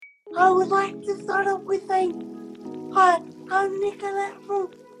I would like to start off with saying, hi, I'm Nicolette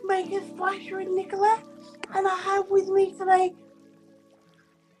from Maker's Splash with Nicolette, and I have with me today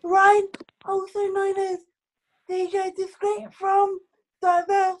Ryan, also known as DJ Discreet from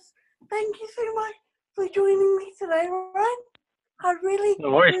Diverse. Thank you so much for joining me today, Ryan. I really, No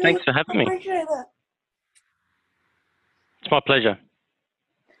worries. really Thanks for having me. appreciate it. It's my pleasure.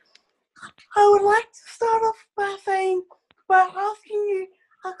 I would like to start off by asking you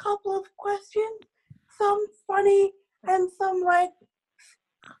a couple of questions, some funny and some like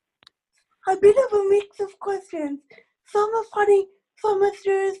a bit of a mix of questions. Some are funny, some are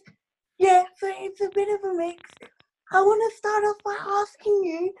serious. Yeah, so it's a bit of a mix. I want to start off by asking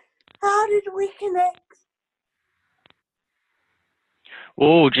you, how did we connect?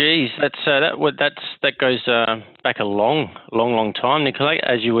 Oh, geez, that goes back a long time, Nicolette.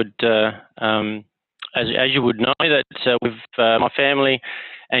 As you would know, that with my family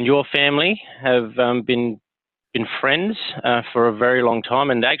and your family have been friends for a very long time,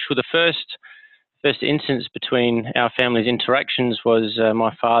 and actually the first instance between our family's interactions was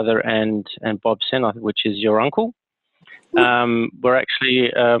my father and Bob Senna, which is your uncle. We're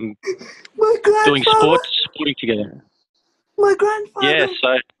actually doing sporting together. My grandfather.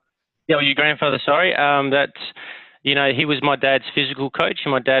 Yeah, well, your grandfather, sorry. He was my dad's physical coach,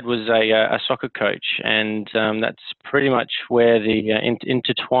 and my dad was a soccer coach, and that's pretty much where the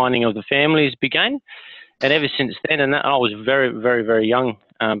intertwining of the families began. And ever since then, and I was very, very, very young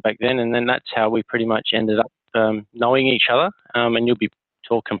back then, and then that's how we pretty much ended up knowing each other. And you'll be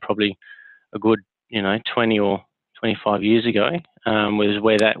talking probably a good, 20 or 25 years ago was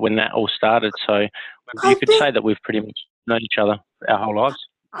when that all started. So you could say that we've pretty much known each other our whole lives.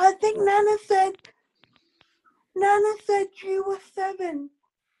 I think Nana said you were 7.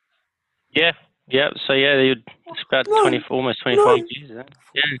 Yeah. So it's about almost 25 years.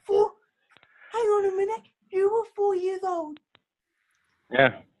 Yeah. 4. Hang on a minute. You were 4 years old.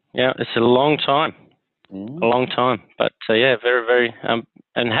 Yeah. It's a long time. A long time. But very, very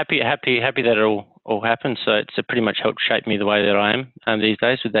and happy that it all happened. So it's pretty much helped shape me the way that I am these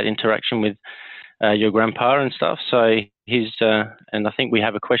days with that interaction with your grandpa and stuff. So and I think we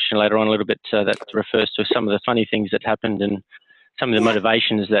have a question later on a little bit that refers to some of the funny things that happened and some of the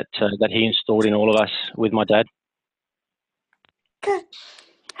motivations that he installed in all of us with my dad. Okay.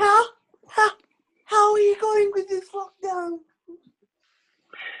 How are you going with this lockdown?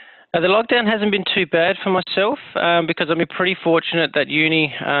 The lockdown hasn't been too bad for myself because I've been pretty fortunate that uni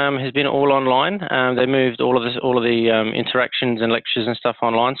has been all online. They moved all of the interactions and lectures and stuff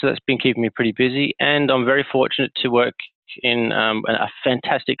online, so that's been keeping me pretty busy. And I'm very fortunate to work in a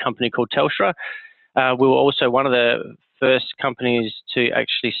fantastic company called Telstra. We were also one of the first companies to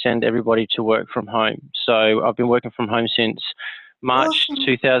actually send everybody to work from home. So I've been working from home since March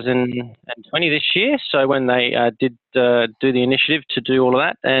 2020 this year. So when they did do the initiative to do all of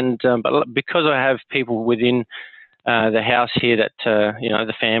that, and but because I have people within the house here that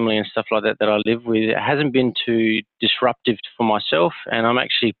the family and stuff like that I live with, it hasn't been too disruptive for myself, and I'm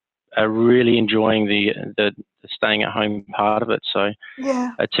actually really enjoying the staying at home part of it. So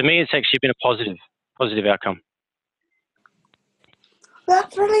to me, it's actually been a positive outcome.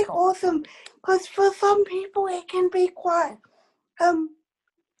 That's really awesome, because for some people it can be quite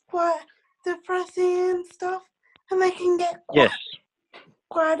depressing and stuff, and they can get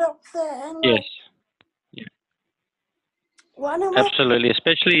quite upset. And absolutely,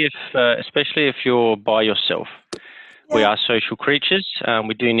 especially if you're by yourself. Yeah. We are social creatures.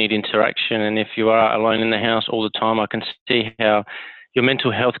 We do need interaction, and if you are alone in the house all the time, I can see how your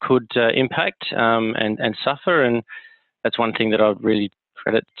mental health could impact and suffer. And that's one thing that I really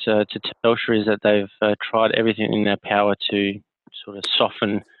credit to Telstra is that they've tried everything in their power to sort of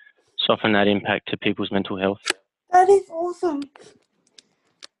soften that impact to people's mental health. That is awesome.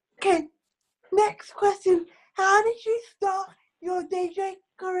 Okay, next question. How did you start your DJ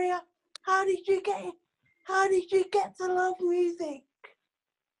career? How did you get to love music?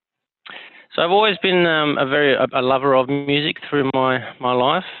 So I've always been a lover of music through my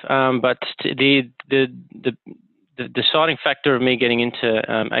life, but the deciding factor of me getting into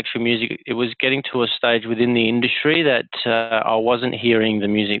actual music, it was getting to a stage within the industry that I wasn't hearing the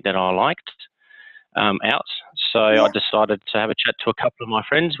music that I liked out. So I decided to have a chat to a couple of my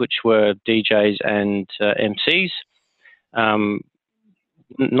friends, which were DJs and MCs.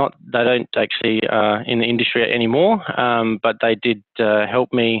 They don't actually in the industry anymore, but they did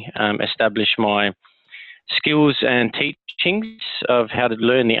help me establish my skills and teachings of how to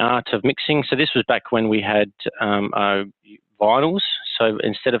learn the art of mixing. So this was back when we had vinyls. So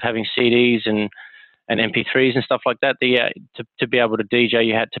instead of having CDs and and MP3s and stuff like that. To be able to DJ,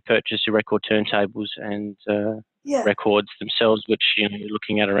 you had to purchase your record turntables and records themselves, which you're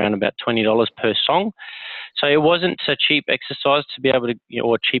looking at around about $20 per song. So it wasn't a cheap exercise to be able to,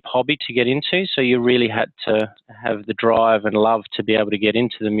 or a cheap hobby to get into. So you really had to have the drive and love to be able to get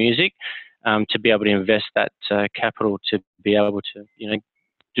into the music, to be able to invest that capital to be able to,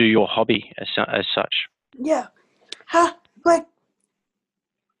 do your hobby as such. Yeah. How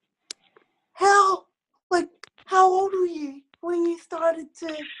old were you when you started to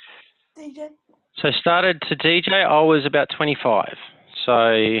DJ? So I started to DJ, I was about 25.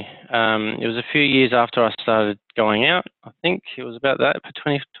 So it was a few years after I started going out. I think it was about that,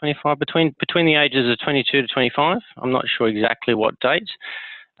 25, between the ages of 22 to 25. I'm not sure exactly what date.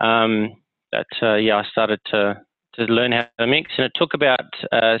 I started to learn how to mix, and it took about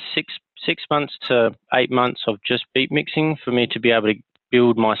 6 months to 8 months of just beat mixing for me to be able to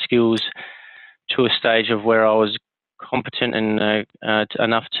build my skills to a stage of where I was competent and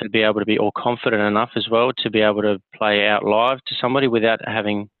enough to be able to be, or confident enough as well, to be able to play out live to somebody without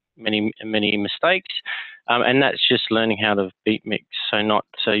having many mistakes. And that's just learning how to beat mix, so not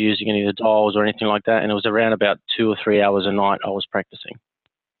using any of the dials or anything like that. And it was around about 2 or 3 hours a night I was practicing.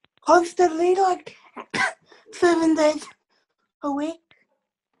 Constantly, like 7 days a week?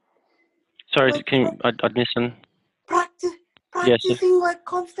 Sorry, I'd listen. Practicing like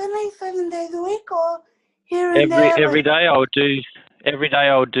constantly 7 days a week, or here and there? Every day I would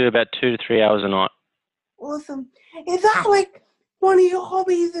do about 2 to 3 hours a night. Awesome. Is that like one of your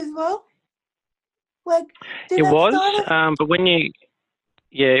hobbies as well? Like, it was, but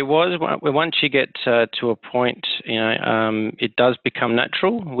it was. Once you get to a point, it does become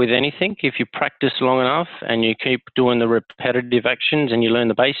natural with anything. If you practice long enough and you keep doing the repetitive actions and you learn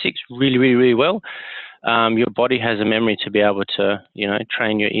the basics really, really, really well, your body has a memory to be able to,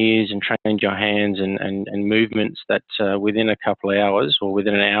 train your ears and train your hands and movements that within a couple of hours or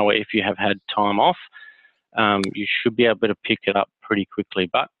within an hour, if you have had time off, you should be able to pick it up pretty quickly.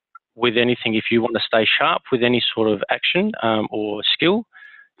 But with anything, if you want to stay sharp with any sort of action or skill,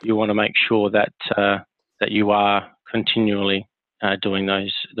 you want to make sure that that you are continually doing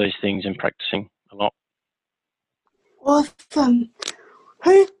those things and practicing a lot. Awesome.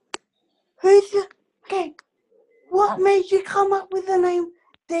 Okay, what made you come up with the name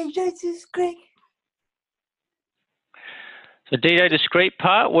DJ Discreet? The DJ Discreet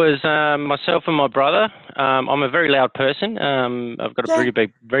part was myself and my brother. I'm a very loud person. I've got a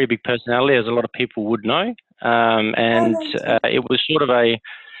very big personality, as a lot of people would know. It was sort of a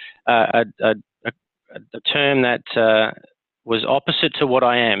term that was opposite to what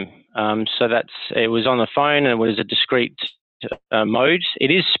I am. It was on the phone, and it was a discrete mode. It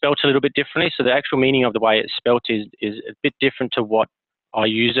is spelt a little bit differently, so the actual meaning of the way it's spelt is a bit different to what I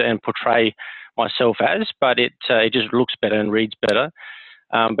use it and portray myself as, but it just looks better and reads better.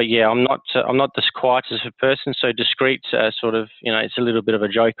 But yeah, I'm not the quietest of a person, so discreet sort of, it's a little bit of a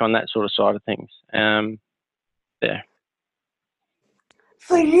joke on that sort of side of things. There.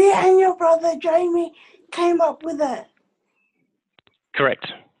 So you and your brother Jamie came up with it?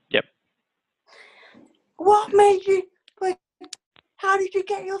 Correct. Yep. What made you, how did you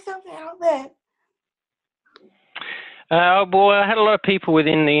get yourself out there? Well, I had a lot of people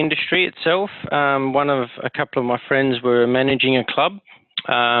within the industry itself. A couple of my friends were managing a club,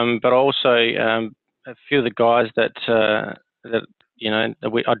 but also a few of the guys that I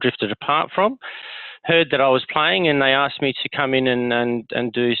drifted apart from heard that I was playing, and they asked me to come in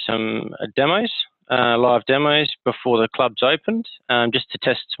and do some demos, live demos before the clubs opened, just to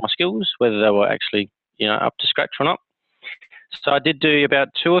test my skills, whether they were actually up to scratch or not. So I did do about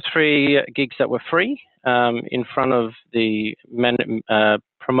 2 or 3 gigs that were free in front of the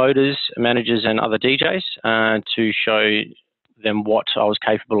promoters, managers, and other DJs to show them what I was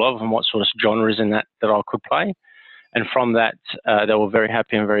capable of and what sort of genres in that I could play. And from that, they were very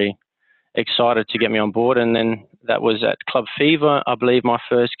happy and very excited to get me on board. And then that was at Club Fever, I believe my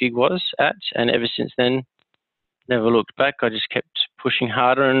first gig was at. And ever since then, never looked back. I just kept pushing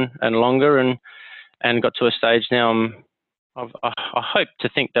harder and longer and got to a stage now I hope to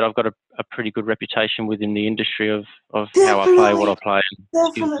think that I've got a pretty good reputation within the industry of how I play, what I play, and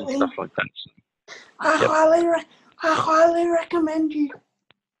skills and stuff like that. So, I highly recommend you.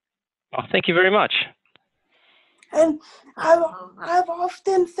 Oh, thank you very much. And I've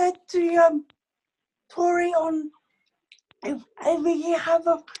often said to Tori, if ever you have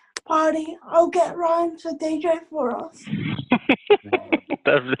a party, I'll get Ryan to DJ for us.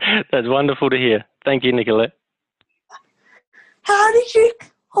 That's wonderful to hear. Thank you, Nicolette. How did you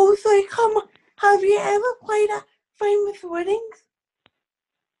also have you ever played at famous weddings?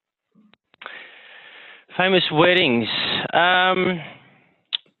 Famous weddings.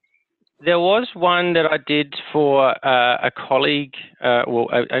 There was one that I did for a colleague,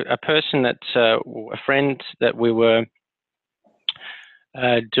 a person that's a friend that we were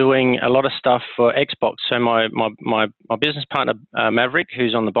doing a lot of stuff for Xbox. So my business partner, Maverick,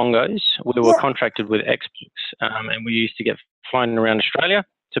 who's on the bongos, we were contracted with Xbox, and we used to get flown around Australia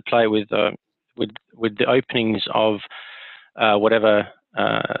to play with the openings of whatever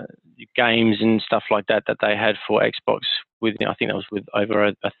games and stuff like that they had for Xbox. I think that was with over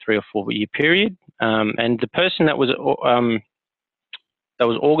a 3 or 4 year period. And the person that was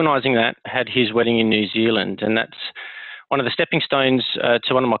organising that had his wedding in New Zealand, and that's one of the stepping stones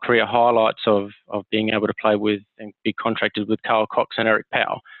to one of my career highlights of being able to play with and be contracted with Carl Cox and Eric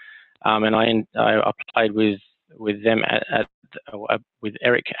Powell. And I played with them with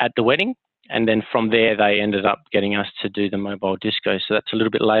Eric at the wedding. And then from there, they ended up getting us to do the mobile disco. So that's a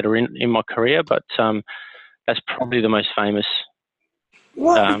little bit later in my career, but that's probably the most famous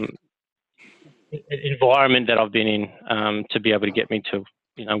environment that I've been in to be able to get me to,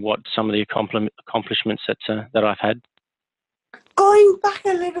 what some of the accomplishments that I've had. Going back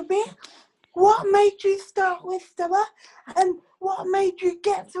a little bit, what made you start with Stella, and what made you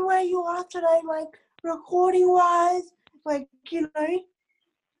get to where you are today, like recording-wise, like,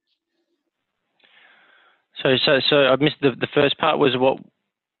 So I missed the first part. Was what?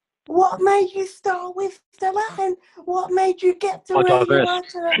 What made you start with Stella, and what made you get to where you are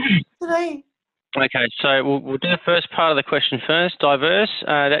today? Okay, so we'll do the first part of the question first. Diverse.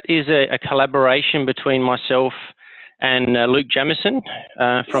 That is a collaboration between myself and Luke Jamison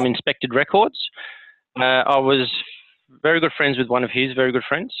from Inspected Records. I was very good friends with one of his very good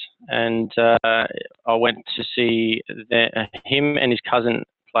friends, and I went to see him and his cousin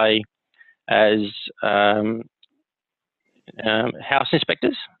play as house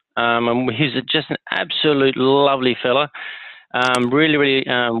inspectors. And he's just an absolute lovely fella. Really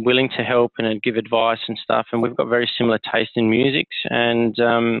willing to help and give advice and stuff. And we've got very similar taste in music. And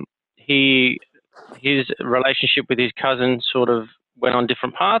his relationship with his cousin sort of went on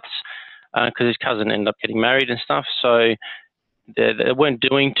different paths because his cousin ended up getting married and stuff. So they weren't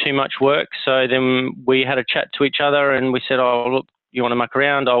doing too much work. So then we had a chat to each other and we said, oh, look, you want to muck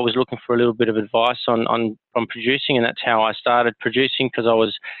around? I was looking for a little bit of advice on producing, and that's how I started producing, because I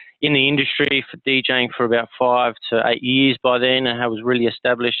was in the industry for DJing for about 5 to 8 years by then, and I was really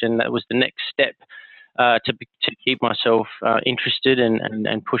established, and that was the next step to keep myself interested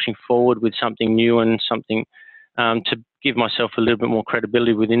and pushing forward with something new and something to give myself a little bit more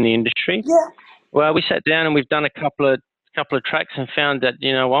credibility within the industry. Yeah. Well, we sat down and we've done a couple of tracks and found that,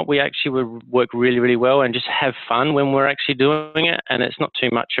 you know what, we actually would work really, really well and just have fun when we're actually doing it. And it's not too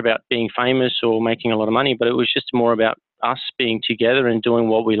much about being famous or making a lot of money, but it was just more about us being together and doing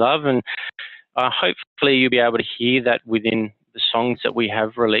what we love. And hopefully you'll be able to hear that within the songs that we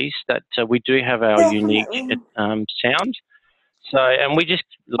have released, that we do have our unique sound. So, and we just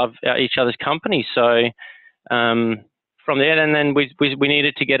love each other's company. So, from there, and then we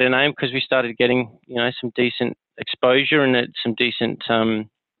needed to get a name because we started getting, some decent exposure and some decent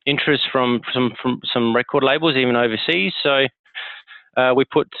interest from some record labels, even overseas. So we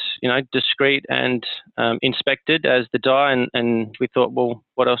put, Discreet and Inspected as the die, and we thought, well,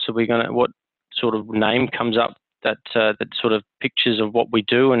 what else are we what sort of name comes up that sort of pictures of what we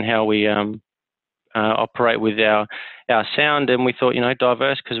do and how we operate with our sound. And we thought,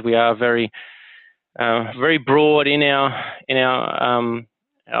 diverse, because we are very broad in our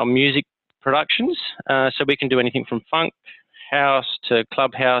music productions, so we can do anything from funk house to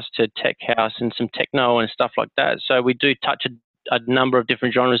clubhouse to tech house and some techno and stuff like that. So we do touch a number of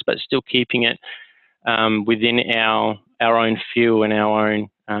different genres, but still keeping it within our own feel and our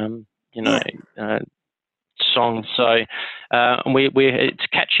own song. So it's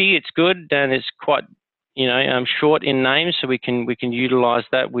catchy, it's good, and it's quite short in name, so we can utilize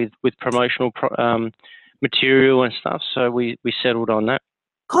that with promotional material and stuff. So we settled on that.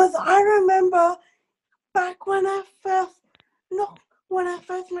 Because I remember back when I first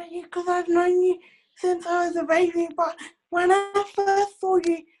met you, because I've known you since I was a baby, but when I first saw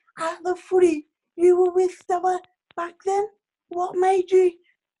you at the footy, you were with Stella back then. What made you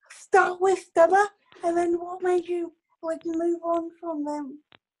start with Stella, and then what made you move on from them?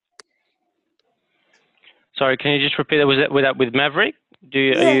 Sorry, can you just repeat that? Was that with Maverick?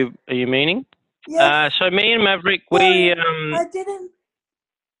 Are you meaning? Yeah. So me and Maverick,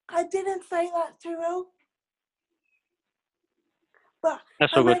 I didn't say that too well. But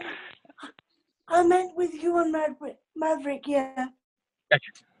that's all good. I meant with you and Maverick, yeah.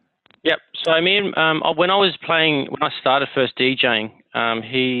 Okay. Yep. So me and when I started first DJing,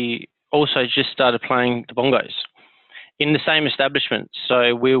 he also just started playing the bongos in the same establishment.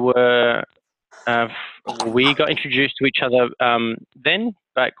 So we were we got introduced to each other then,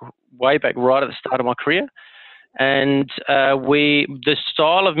 way back right at the start of my career. And the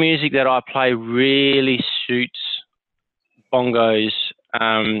style of music that I play really suits bongos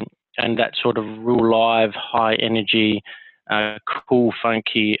and that sort of real live, high energy, cool,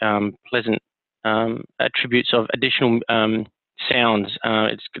 funky, pleasant attributes of additional sounds.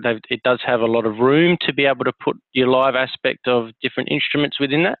 It does have a lot of room to be able to put your live aspect of different instruments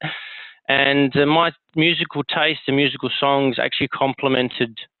within that. And my musical taste and musical songs actually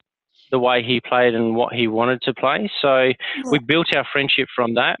complemented the way he played and what he wanted to play. So we built our friendship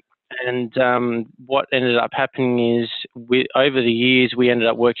from that. And what ended up happening is, over the years, we ended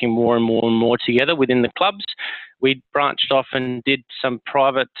up working more and more and more together within the clubs. We branched off and did some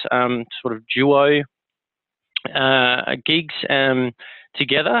private sort of duo gigs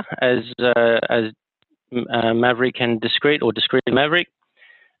together as Maverick and Discreet, or Discreet and Maverick.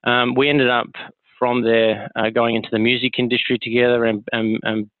 We ended up from there going into the music industry together,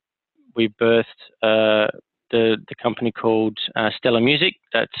 and we birthed the company called Stellar Music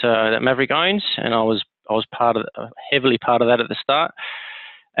that Maverick owns, and I was heavily part of that at the start.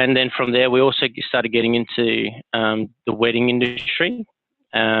 And then from there, we also started getting into the wedding industry,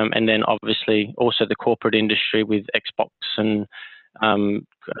 and then obviously also the corporate industry with Xbox and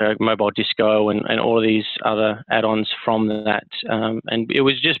mobile disco and all of these other add-ons from that. And it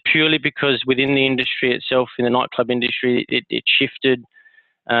was just purely because within the industry itself, in the nightclub industry, it shifted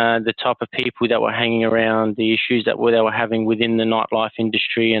the type of people that were hanging around, the issues that they were having within the nightlife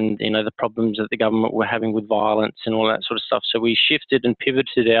industry, and the problems that the government were having with violence and all that sort of stuff. So we shifted and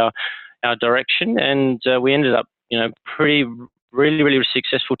pivoted our direction, and we ended up really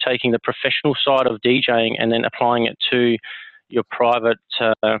successful taking the professional side of DJing and then applying it to your private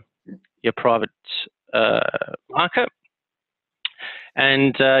market.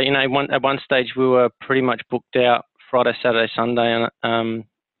 And at one stage we were pretty much booked out Friday, Saturday, Sunday,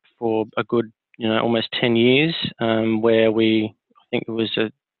 for a good almost 10 years, where we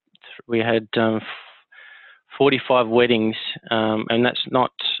had 45 weddings, and that's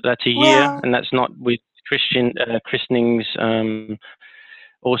a year, and that's not with Christian christenings.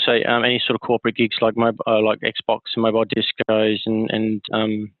 Also, any sort of corporate gigs like Xbox and mobile discos, and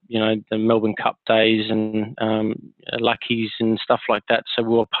the Melbourne Cup days and Luckies and stuff like that. So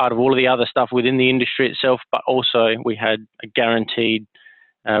we were part of all of the other stuff within the industry itself, but also we had a guaranteed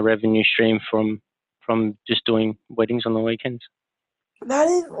revenue stream from just doing weddings on the weekends. That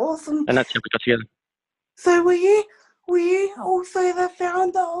is awesome. And that's how we got together. So were you also the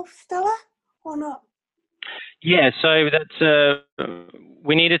founder of Stellar or not? Yeah, so that's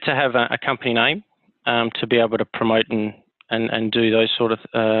we needed to have a company name to be able to promote and do those sort of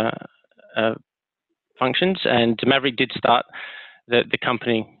functions. And Maverick did start the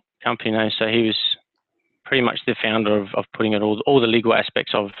company name, so he was pretty much the founder of putting it all the legal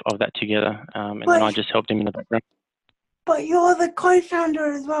aspects of that together, and then I just helped him in the background. But you're the co-founder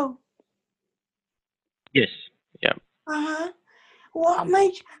as well. Yes. Yeah. What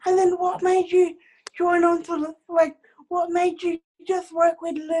made you join on to, like, what made you just work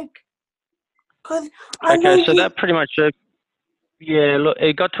with Luke? Because that pretty much. Look,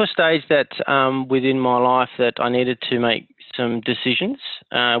 it got to a stage that within my life that I needed to make some decisions.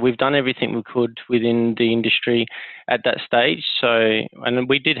 We've done everything we could within the industry at that stage. So, and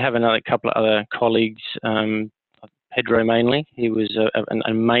we did have another couple of other colleagues, Pedro mainly. He was an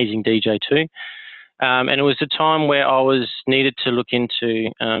amazing DJ too. And it was a time where I needed to look into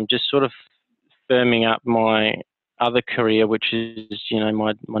just sort of firming up my other career, which is,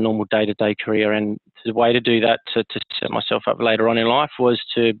 my normal day-to-day career. And the way to do that, to set myself up later on in life, was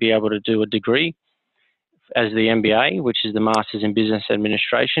to be able to do a degree as the MBA, which is the Masters in Business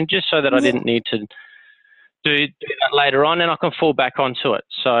Administration, just so that I didn't need to do that later on, and I can fall back onto it.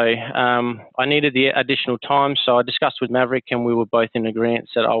 So I needed the additional time. So I discussed with Maverick, and we were both in agreement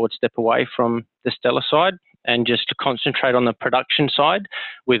that I would step away from the Stellar side and just to concentrate on the production side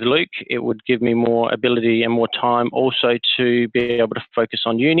with Luke. It would give me more ability and more time also to be able to focus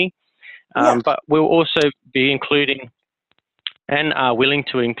on uni. But we'll also be including and are willing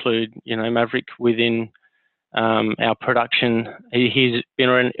to include, Maverick within our production. He's been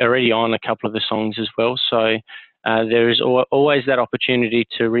already on a couple of the songs as well. So there is always that opportunity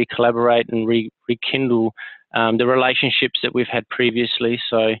to re-collaborate and rekindle the relationships that we've had previously.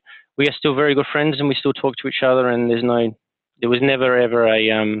 So we are still very good friends, and we still talk to each other. And there was never ever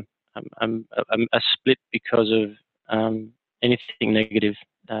a split because of anything negative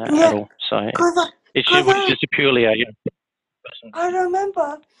at all. So it was just purely a. I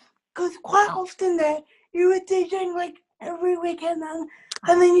remember because quite often there you were DJing like every weekend, and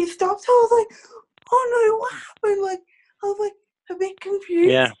then you stopped. I was like, oh no, what happened? Like I was like a bit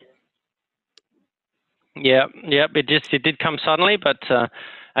confused. Yeah. It did come suddenly, but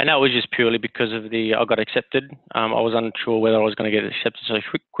I know it was just purely because of I got accepted. I was unsure whether I was going to get accepted so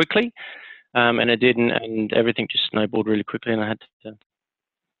quickly, and it didn't, and everything just snowballed really quickly, and I had to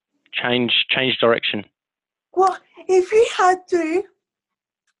change direction. Well, if you had to,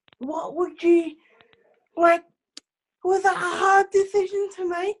 what would you like? Was that a hard decision to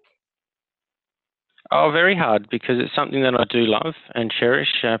make? Oh, very hard, because it's something that I do love and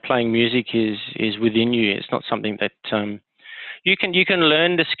cherish. Playing music is within you. It's not something that you can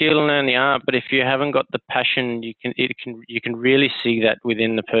learn the skill and learn the art, but if you haven't got the passion, you can really see that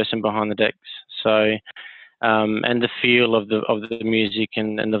within the person behind the decks. So, and the feel of the music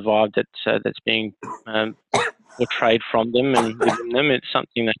and the vibe that's being portrayed from them and within them. It's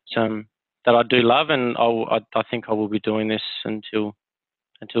something that I do love, and I think I will be doing this until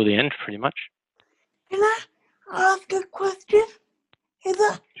the end, pretty much. Can I ask a question? Is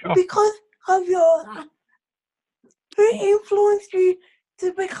that Sure. because of your who influenced you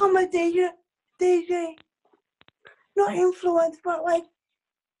to become a DJ? Not influenced, but like,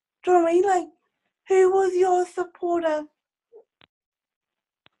 do you know what I mean? Like, who was your supporter?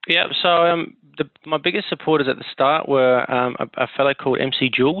 Yeah, so my biggest supporters at the start were a fellow called MC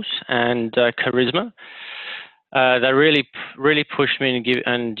Jules and Charisma. They really pushed me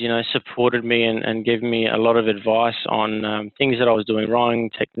and supported me and gave me a lot of advice on things that I was doing wrong,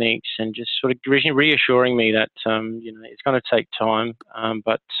 techniques, and just sort of reassuring me that it's going to take time,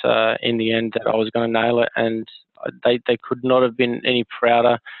 but in the end that I was going to nail it, and they could not have been any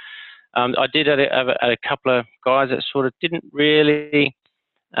prouder. I did have a couple of guys that sort of didn't really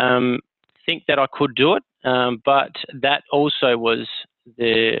think that I could do it, but that also was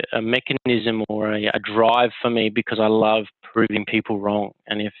a mechanism or a drive for me, because I love proving people wrong.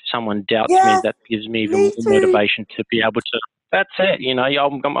 And if someone doubts me, that gives me even more motivation to be able to. That's it.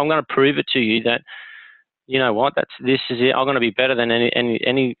 I'm going to prove it to you that, you know what, this is it. I'm going to be better than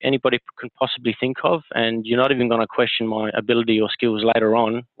anybody can possibly think of, and you're not even going to question my ability or skills later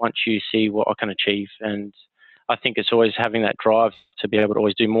on once you see what I can achieve. And I think it's always having that drive to be able to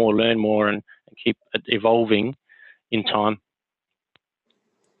always do more, learn more, and keep it evolving in time.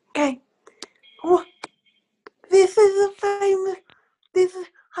 Okay. Well, this is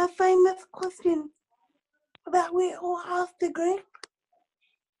a famous question that we all ask the group.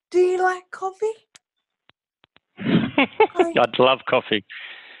 Do you like coffee? I'd love coffee.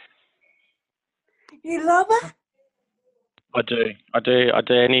 You love it? I do.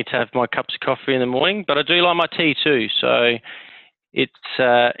 I need to have my cups of coffee in the morning, but I do like my tea too. So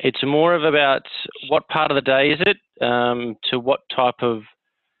it's more of about what part of the day is it, to what type of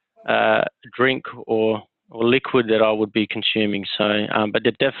drink or liquid that I would be consuming. So, but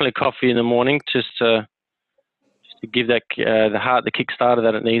definitely coffee in the morning, just to give that the heart the kickstarter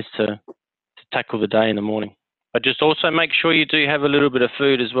that it needs to tackle the day in the morning. But just also make sure you do have a little bit of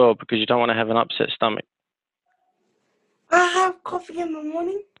food as well, because you don't want to have an upset stomach. I have coffee in the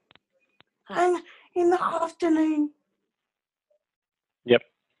morning and in the afternoon. Yep.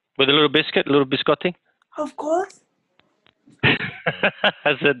 With a little biscuit, a little biscotti? Of course.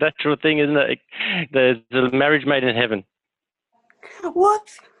 That's a natural thing, isn't it? There's a marriage made in heaven. What?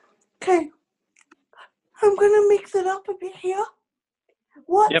 Okay. I'm going to mix it up a bit here.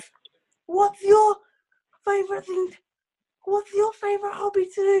 What's your favorite thing? What's your favorite hobby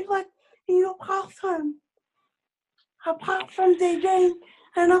to do, like, in your pastime? Apart from DJing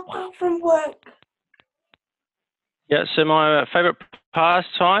and apart from work. Yeah, so my favorite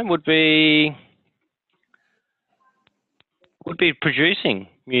pastime would be producing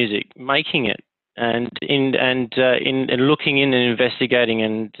music, making it, and in looking in and investigating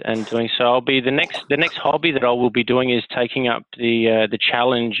and doing so. I'll be the next hobby that I will be doing is taking up the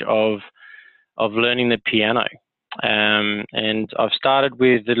challenge of learning the piano. And I've started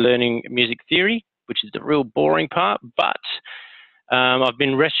with the learning music theory, which is the real boring part, but I've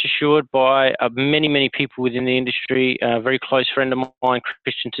been rest assured by many people within the industry. A very close friend of mine,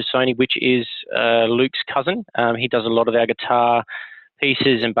 Christian Tassoni, which is Luke's cousin. He does a lot of our guitar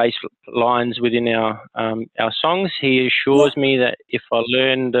pieces and bass lines within our songs. He assures me that if I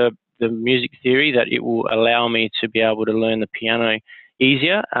learn the music theory, that it will allow me to be able to learn the piano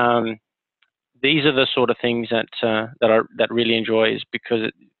easier. These are the sort of things that I really enjoy, is because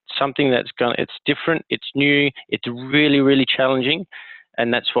it's something it's different, it's new, it's really challenging,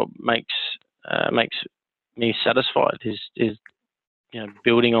 and that's what makes me satisfied. Is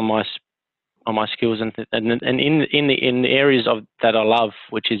building on my on my skills and in the areas of that I love,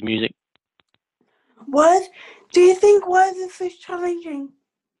 which is music. Do you think why is it so challenging?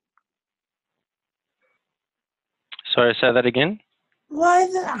 Sorry, say that again. Why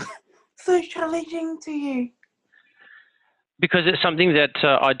is it so challenging to you? Because it's something that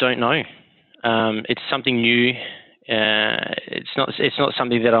I don't know. It's something new. It's not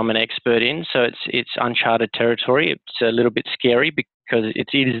something that I'm an expert in, so it's uncharted territory. It's a little bit scary because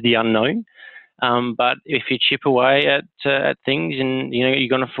it is the unknown. But if you chip away at things, and you're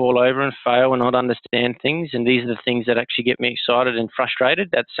going to fall over and fail and not understand things, and these are the things that actually get me excited and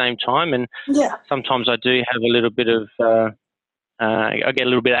frustrated at the same time. And sometimes I do have a little bit of I get a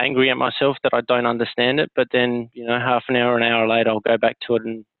little bit angry at myself that I don't understand it. But then half an hour later, I'll go back to it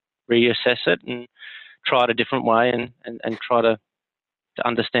and reassess it and try it a different way and try to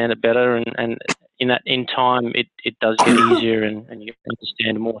understand it better. And in time, it does get easier and you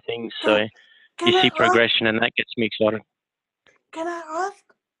understand more things. So you see progression, and that gets me excited. Can I ask,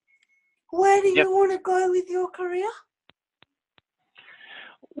 where do you want to go with your career?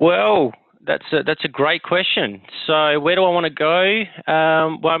 Well, that's a great question. So where do I want to go?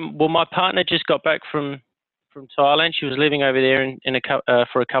 Well, my partner just got back from Thailand. She was living over there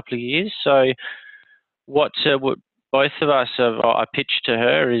for a couple of years. So what both of us I pitched to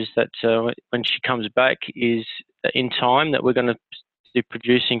her is that when she comes back is in time that we're going to be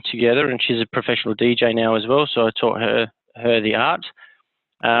producing together, and she's a professional DJ now as well. So I taught her the art.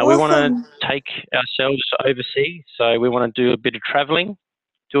 Awesome. We want to take ourselves overseas. So we want to do a bit of traveling,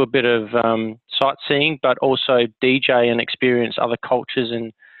 do a bit of sightseeing, but also DJ and experience other cultures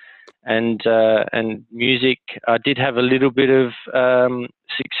and music. I did have a little bit of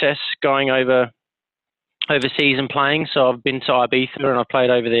success going overseas and playing. So I've been to Ibiza and I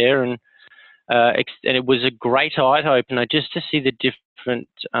played over there, and it was a great eye opener just to see the different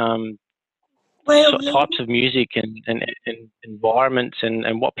types of music and environments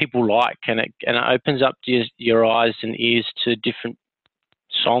and what people like, and it opens up your eyes and ears to different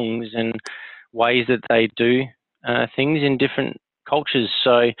songs and ways that they do things in different cultures.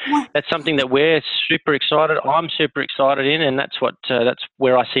 So that's something that we're super excited. I'm super excited in, and that's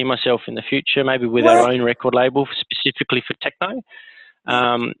where I see myself in the future, maybe with our own record label specifically for techno,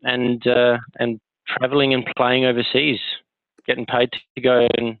 and traveling and playing overseas, getting paid to go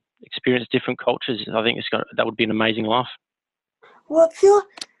and experience different cultures. I think that would be an amazing life.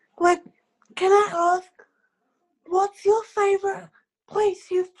 Can I ask, what's your favorite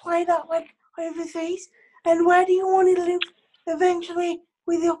place you've played at overseas, and where do you want to live eventually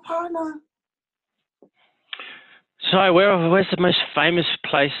with your partner? So where's the most famous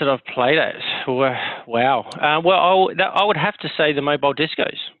place that I've played at? Wow. Well, I would have to say the Mobile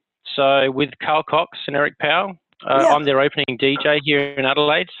Discos. So with Carl Cox and Eric Powell, I'm their opening DJ here in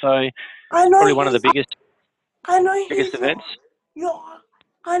Adelaide. So probably one of the biggest events.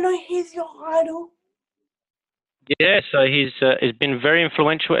 I know he's your idol. Yeah, so he's been very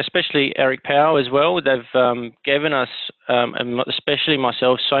influential, especially Eric Powell as well. They've given us, especially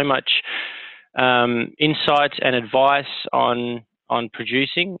myself, so much insights and advice on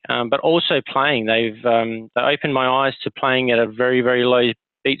producing, but also playing. They opened my eyes to playing at a very, very low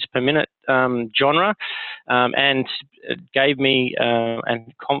beats per minute genre, and gave me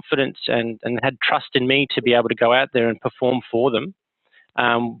and confidence and had trust in me to be able to go out there and perform for them.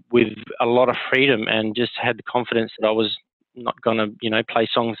 With a lot of freedom, and just had the confidence that I was not going to, play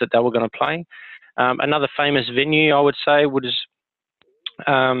songs that they were going to play. Another famous venue, I would say, was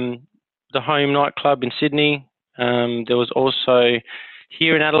the Home nightclub in Sydney. There was also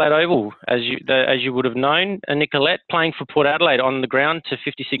here in Adelaide Oval, as you would have known, a Nicolette playing for Port Adelaide on the ground to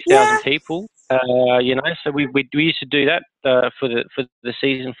 56,000 people. So we used to do that for the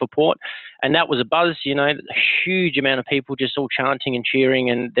season for Port, and that was a buzz. A huge amount of people just all chanting and cheering,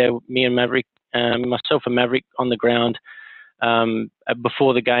 and me and Maverick, myself and Maverick on the ground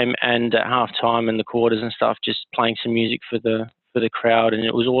before the game and at half time and the quarters and stuff, just playing some music for the crowd, and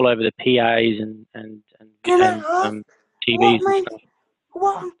it was all over the PAs and TVs and stuff.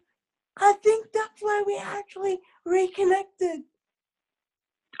 Well, I think that's where we actually reconnected.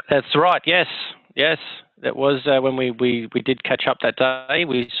 That's right. Yes. That was when we did catch up that day.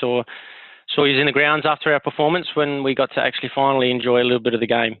 We saw you in the grounds after our performance when we got to actually finally enjoy a little bit of the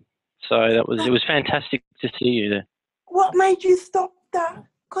game. So it was fantastic to see you there. What made you stop that?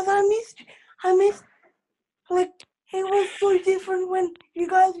 Because I missed, it was so different when you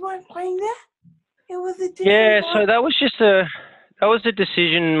guys weren't playing there. It was a different so that was just a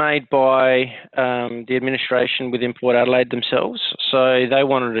decision made by the administration within Port Adelaide themselves. So they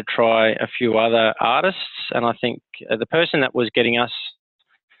wanted to try a few other artists, and I think the person that was getting us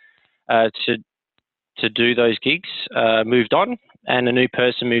to do those gigs moved on, and a new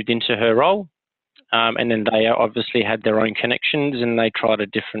person moved into her role, and then they obviously had their own connections, and they tried a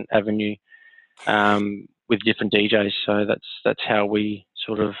different avenue with different DJs. So that's how we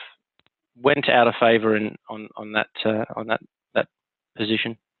sort of went out of favour on that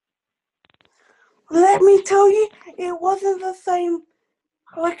position. Let me tell you, it wasn't the same.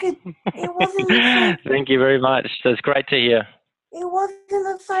 It wasn't the same. Thank you very much. That's great to hear. It wasn't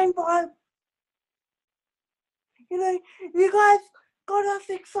the same vibe. You know, you guys got us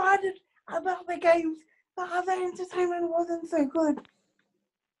excited about the games. The other entertainment wasn't so good.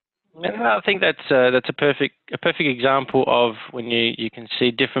 And I think that's a perfect example of when you can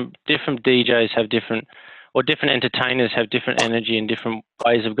see different DJs have different entertainers have different energy and different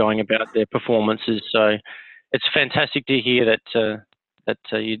ways of going about their performances. So it's fantastic to hear that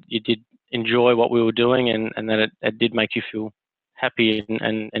you did enjoy what we were doing, and that it did make you feel happy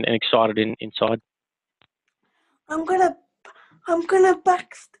and excited inside. I'm gonna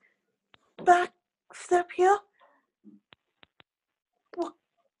back step here.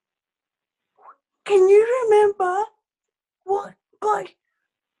 Can you remember what got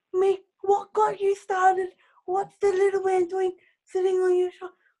you started? What's the little man doing sitting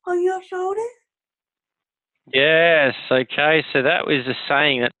on your shoulders? Yes. Okay. So that was a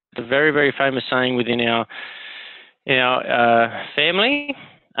saying, that a very, very famous saying within our family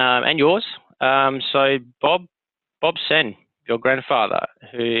and yours. So Bob Sen, your grandfather,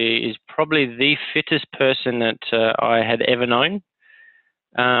 who is probably the fittest person that I had ever known.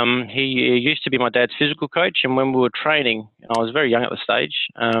 He used to be my dad's physical coach, and when we were training, I was very young at the stage.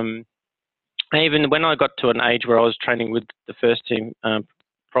 Even when I got to an age where I was training with the first team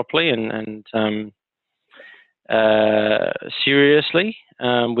properly and seriously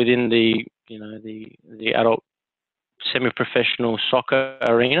within the adult semi-professional soccer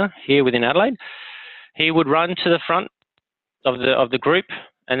arena here within Adelaide, he would run to the front of the group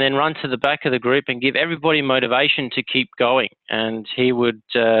and then run to the back of the group and give everybody motivation to keep going. And he would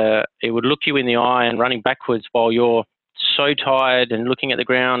look you in the eye and running backwards while you're so tired and looking at the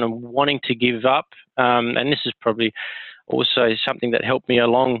ground and wanting to give up. And this is probably also something that helped me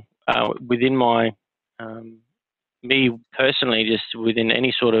along within my me personally, just within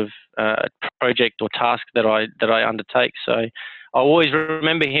any sort of project or task that I undertake. So I always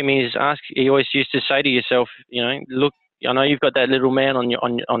remember him. He always used to say to yourself, look, I know you've got that little man on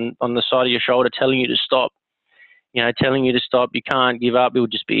the side of your shoulder telling you to stop. Telling you to stop. You can't give up. It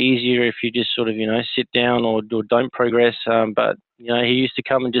would just be easier if you just sort of sit down or don't progress. But he used to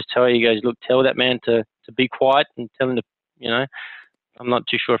come and just tell you, he goes, look, tell that man to be quiet and tell him to I'm not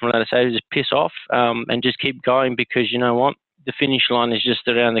too sure if I'm allowed to say, just piss off and just keep going, because you know what? The finish line is just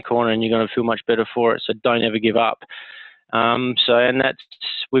around the corner and you're going to feel much better for it. So don't ever give up.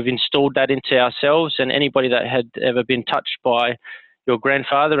 We've installed that into ourselves, and anybody that had ever been touched by your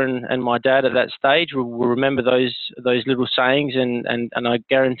grandfather and my dad at that stage will remember those little sayings, and I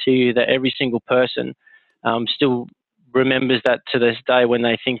guarantee you that every single person still remembers that to this day when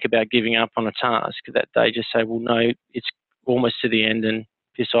they think about giving up on a task, that they just say, well, no, it's almost to the end, and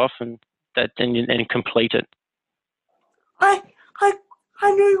piss off and complete it. I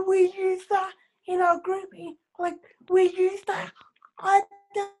know we use that in our group. Like, we use that. I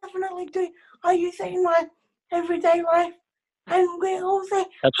definitely do. I use it in my everyday life, and we also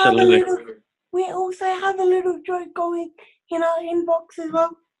Absolutely. have a little joke going in our inbox as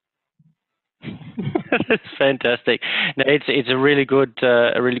well. That's fantastic. No, it's a really good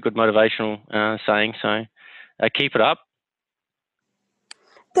motivational saying. So keep it up.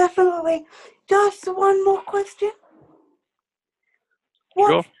 Definitely. Just one more question.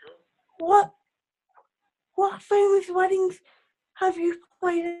 Sure. What famous weddings have you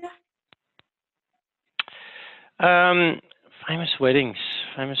played at? Famous weddings.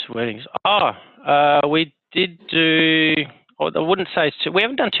 We did do. I wouldn't say we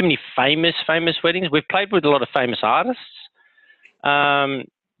haven't done too many famous weddings. We've played with a lot of famous artists.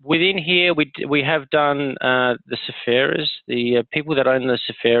 Within here, we have done the Sephira's, the people that own the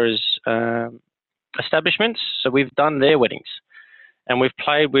Sephira's establishments. So we've done their weddings, and we've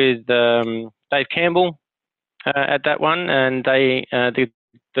played with Dave Campbell at that one, and the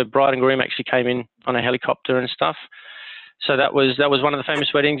bride and groom actually came in on a helicopter and stuff. So that was one of the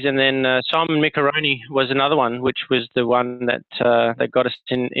famous weddings. And then Simon Miccaroni was another one, which was the one that got us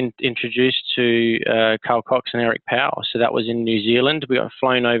introduced to Carl Cox and Eric Powell. So that was in New Zealand. We got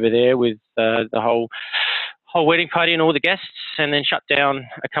flown over there with the whole wedding party and all the guests, and then shut down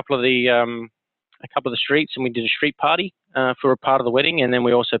a couple of the a couple of the streets, and we did a street party for a part of the wedding, and then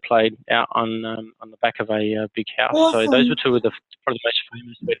we also played out on the back of a big house. Awesome. So those were two of the probably the most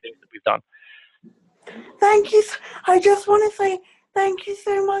famous weddings that we've done. Thank you. I just want to say thank you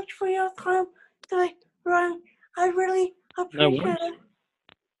so much for your time today, Ryan. I really appreciate it.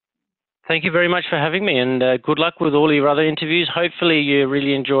 Thank you very much for having me, and good luck with all your other interviews. Hopefully you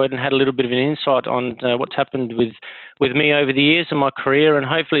really enjoyed and had a little bit of an insight on what's happened with me over the years in my career, and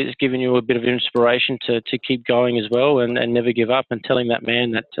hopefully it's given you a bit of inspiration to keep going as well, and never give up, and telling that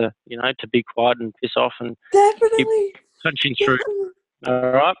man that, to be quiet and piss off and Definitely. keep punching through.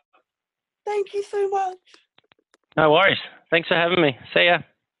 All right. Thank you so much. No worries. Thanks for having me. See ya.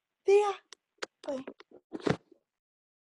 See ya. Bye.